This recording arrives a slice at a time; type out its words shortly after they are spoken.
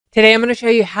Today, I'm going to show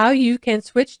you how you can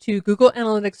switch to Google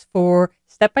Analytics 4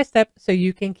 step by step so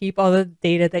you can keep all the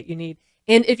data that you need.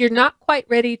 And if you're not quite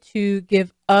ready to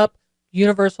give up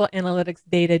Universal Analytics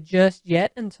data just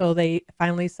yet until they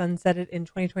finally sunset it in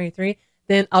 2023,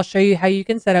 then I'll show you how you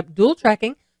can set up dual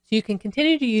tracking so you can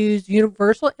continue to use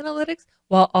Universal Analytics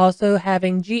while also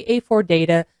having GA4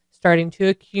 data starting to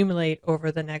accumulate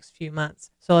over the next few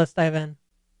months. So let's dive in.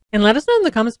 And let us know in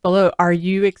the comments below, are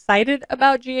you excited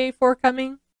about GA4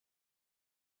 coming?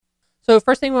 So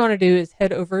first thing we want to do is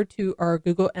head over to our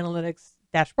Google Analytics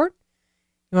dashboard.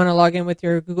 You want to log in with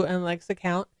your Google Analytics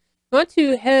account. You want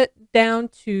to head down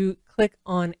to click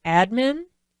on admin,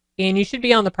 and you should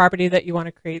be on the property that you want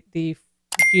to create the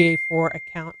GA4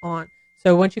 account on.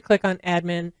 So once you click on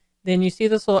admin, then you see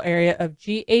this little area of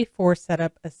GA4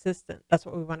 setup assistant. That's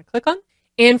what we want to click on.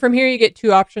 And from here, you get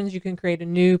two options. You can create a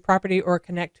new property or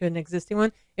connect to an existing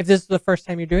one. If this is the first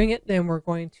time you're doing it, then we're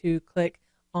going to click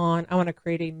on, I want to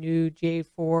create a new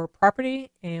GA4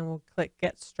 property, and we'll click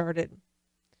get started.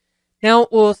 Now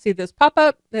we'll see this pop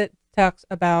up that talks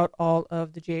about all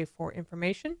of the GA4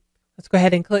 information. Let's go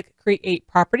ahead and click create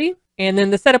property. And then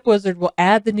the setup wizard will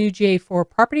add the new GA4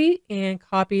 property and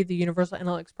copy the Universal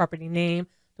Analytics property name,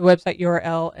 the website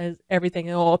URL, as everything.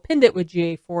 And it will append it with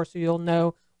GA4 so you'll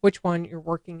know which one you're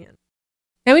working in.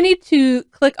 Now we need to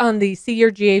click on the see your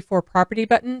GA4 property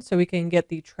button so we can get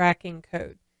the tracking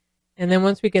code. And then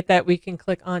once we get that, we can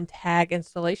click on tag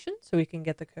installation so we can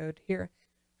get the code here.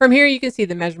 From here, you can see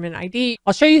the measurement ID.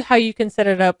 I'll show you how you can set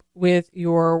it up with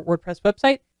your WordPress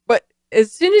website. But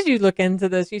as soon as you look into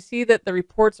this, you see that the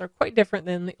reports are quite different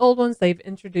than the old ones. They've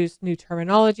introduced new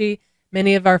terminology.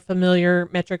 Many of our familiar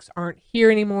metrics aren't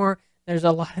here anymore. There's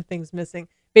a lot of things missing.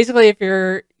 Basically, if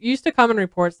you're used to common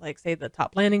reports, like say the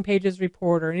top landing pages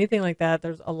report or anything like that,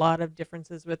 there's a lot of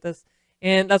differences with this.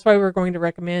 And that's why we're going to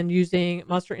recommend using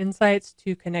MonsterInsights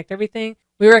to connect everything.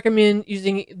 We recommend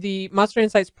using the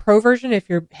MonsterInsights Pro version if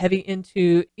you're heavy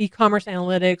into e-commerce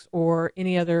analytics or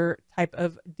any other type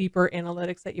of deeper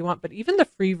analytics that you want. But even the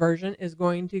free version is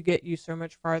going to get you so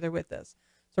much farther with this.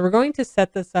 So we're going to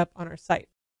set this up on our site.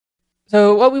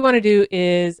 So what we want to do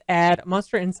is add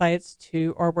MonsterInsights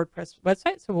to our WordPress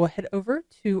website. So we'll head over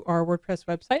to our WordPress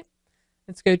website.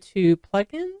 Let's go to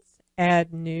plugins,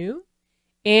 add new.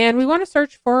 And we want to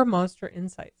search for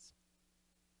MonsterInsights.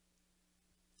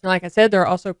 Like I said, there are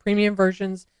also premium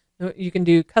versions. You can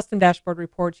do custom dashboard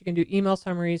reports. You can do email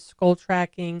summaries, scroll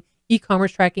tracking,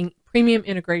 e-commerce tracking, premium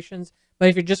integrations. But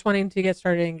if you're just wanting to get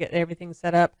started and get everything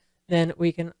set up, then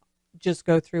we can just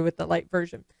go through with the light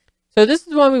version. So this is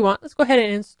the one we want. Let's go ahead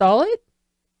and install it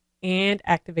and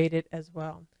activate it as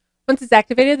well. Once it's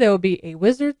activated, there will be a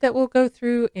wizard that will go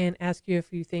through and ask you a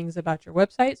few things about your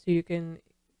website so you can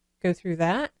go through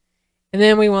that. And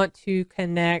then we want to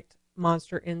connect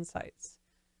MonsterInsights.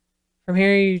 From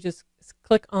here, you just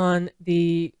click on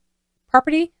the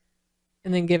property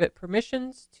and then give it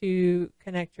permissions to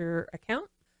connect your account.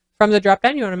 From the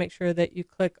dropdown, you want to make sure that you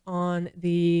click on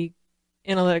the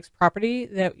analytics property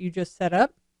that you just set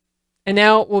up. And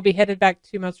now we'll be headed back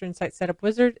to MonsterInsights Setup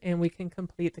Wizard and we can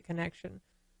complete the connection.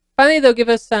 Finally, they'll give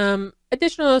us some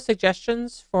additional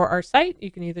suggestions for our site.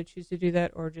 You can either choose to do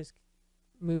that or just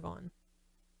move on.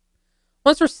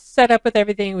 Once we're set up with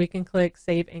everything, we can click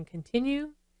save and continue.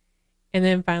 And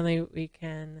then finally, we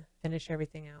can finish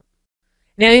everything out.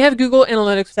 Now you have Google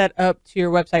Analytics set up to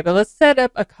your website, but let's set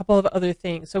up a couple of other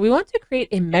things. So we want to create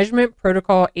a measurement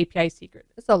protocol API secret.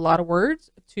 It's a lot of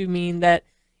words to mean that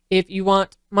if you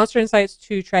want MonsterInsights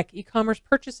to track e-commerce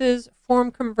purchases,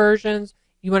 form conversions,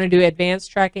 you want to do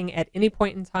advanced tracking at any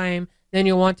point in time, then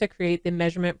you'll want to create the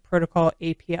measurement protocol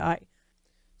API.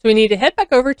 So we need to head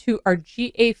back over to our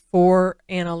GA4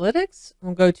 analytics.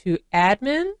 We'll go to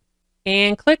admin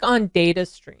and click on data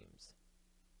streams.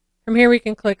 From here, we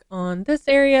can click on this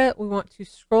area. We want to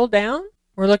scroll down.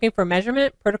 We're looking for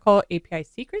measurement protocol API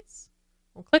secrets.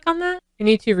 We'll click on that. You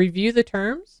need to review the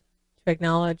terms to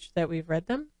acknowledge that we've read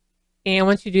them. And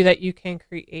once you do that, you can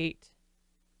create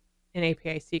an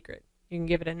API secret. You can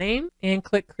give it a name and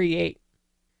click create.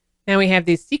 Now we have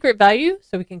the secret value,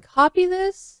 so we can copy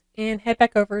this and head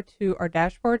back over to our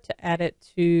dashboard to add it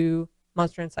to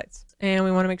MonsterInsights. And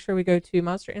we want to make sure we go to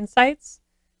MonsterInsights,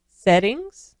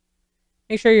 settings,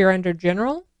 make sure you're under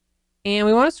general. And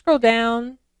we want to scroll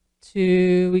down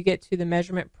to, we get to the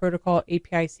measurement protocol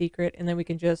API secret, and then we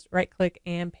can just right click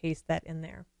and paste that in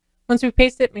there. Once we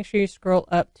paste it, make sure you scroll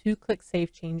up to click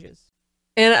save changes.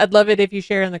 And I'd love it if you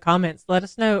share in the comments. Let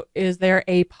us know, is there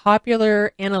a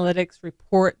popular analytics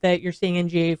report that you're seeing in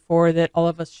GA4 that all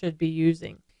of us should be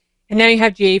using? And now you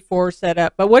have GA4 set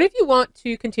up. But what if you want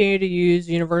to continue to use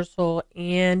Universal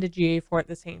and GA4 at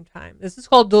the same time? This is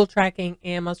called dual tracking,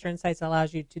 and MonsterInsights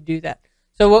allows you to do that.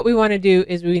 So what we want to do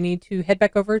is we need to head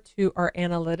back over to our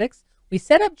analytics. We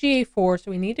set up GA4,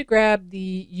 so we need to grab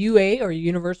the UA or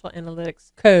Universal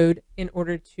Analytics code in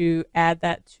order to add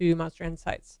that to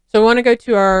MonsterInsights. So we want to go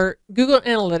to our Google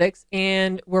Analytics,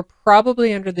 and we're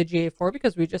probably under the GA4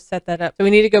 because we just set that up. So we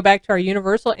need to go back to our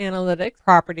Universal Analytics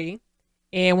property.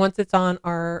 And once it's on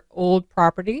our old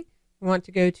property, we want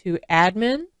to go to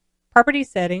Admin, Property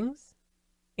Settings,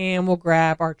 and we'll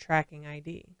grab our tracking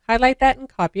ID. Highlight that and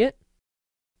copy it.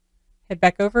 Head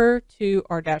back over to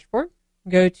our dashboard.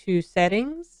 Go to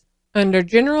Settings. Under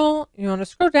General, you want to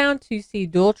scroll down to see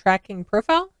Dual Tracking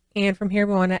Profile. And from here,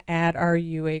 we want to add our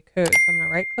UA code. So I'm going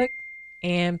to right click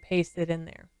and paste it in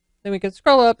there. Then we can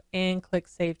scroll up and click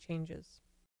Save Changes.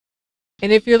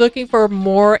 And if you're looking for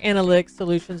more analytics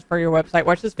solutions for your website,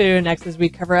 watch this video next as we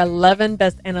cover 11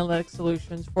 best analytics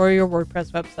solutions for your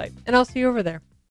WordPress website. And I'll see you over there.